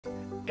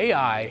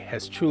AI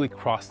has truly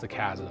crossed the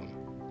chasm,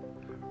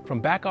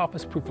 from back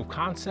office proof of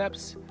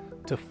concepts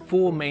to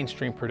full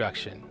mainstream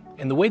production.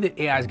 And the way that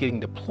AI is getting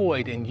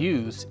deployed and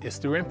used is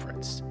through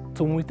inference.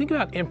 So when we think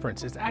about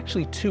inference, it's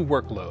actually two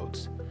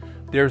workloads.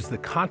 There's the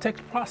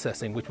context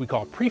processing, which we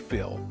call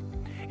prefill,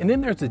 and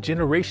then there's the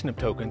generation of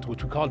tokens,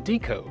 which we call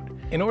decode.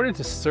 In order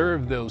to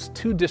serve those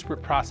two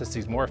disparate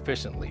processes more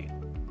efficiently,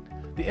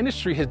 the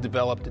industry has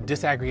developed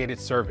disaggregated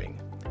serving.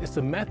 It's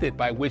a method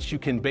by which you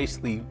can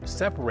basically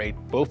separate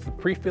both the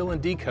prefill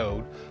and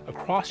decode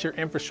across your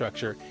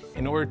infrastructure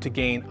in order to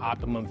gain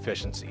optimum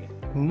efficiency.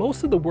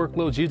 Most of the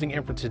workloads using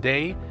inference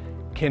today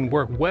can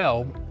work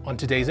well on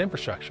today's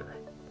infrastructure.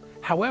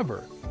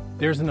 However,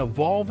 there's an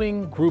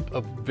evolving group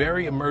of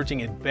very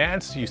emerging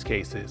advanced use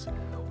cases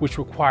which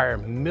require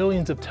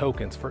millions of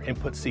tokens for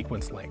input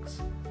sequence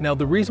links. Now,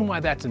 the reason why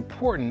that's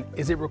important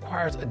is it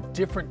requires a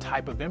different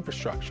type of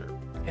infrastructure.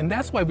 And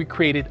that's why we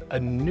created a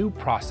new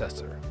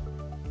processor,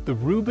 the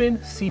Rubin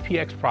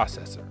CPX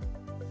processor.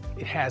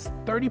 It has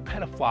 30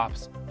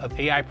 petaflops of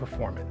AI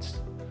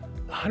performance,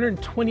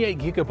 128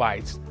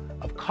 gigabytes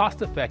of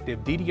cost-effective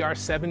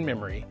DDR7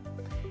 memory,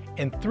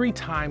 and 3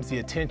 times the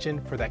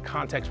attention for that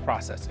context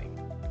processing.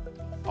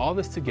 All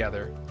this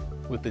together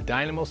with the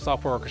Dynamo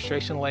software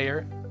orchestration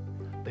layer,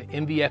 the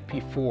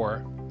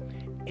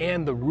NVFP4,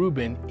 and the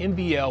Rubin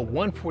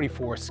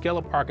NVL144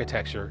 scale-up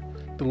architecture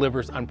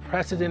delivers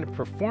unprecedented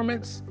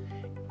performance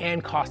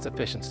and cost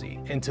efficiency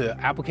into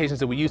applications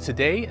that we use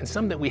today and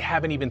some that we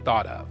haven't even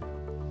thought of.